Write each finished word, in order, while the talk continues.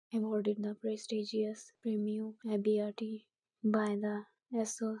awarded the prestigious Premio Abbiati by the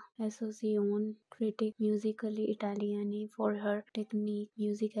Associazione Critique Musicali Italiani for her technique,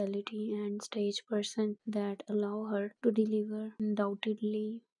 musicality, and stage presence that allow her to deliver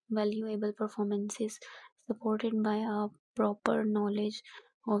undoubtedly valuable performances, supported by a proper knowledge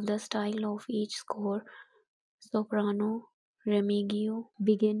of the style of each score. Soprano Remigio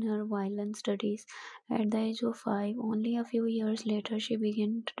began her violin studies at the age of 5. Only a few years later, she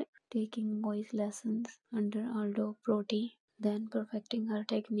began taking voice lessons under Aldo Proti, then perfecting her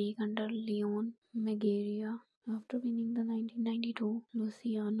technique under Leon Megaria. After winning the 1992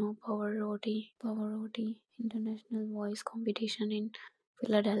 Luciano Pavarotti International Voice Competition in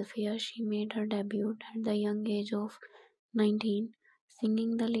Philadelphia, she made her debut at the young age of 19,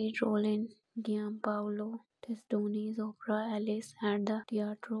 singing the lead role in Giampaolo Testoni's opera Alice at the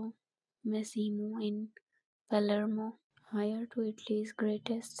Teatro Massimo in Palermo. Heir to Italy's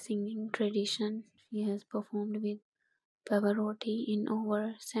greatest singing tradition, she has performed with Pavarotti in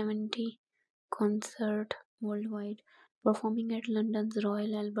over 70 concerts worldwide, performing at London's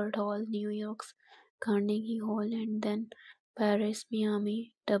Royal Albert Hall, New York's Carnegie Hall, and then Paris,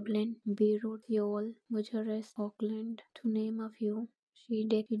 Miami, Dublin, Beirut, Seoul, Bucharest, Auckland, to name a few. She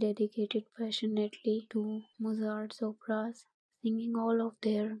dedicated passionately to Mozart's operas, singing all of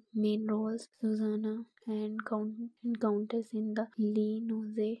their main roles, Susanna and Countess in the Le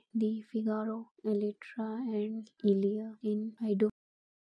Nozze di Figaro, Elettra and Elia in I Do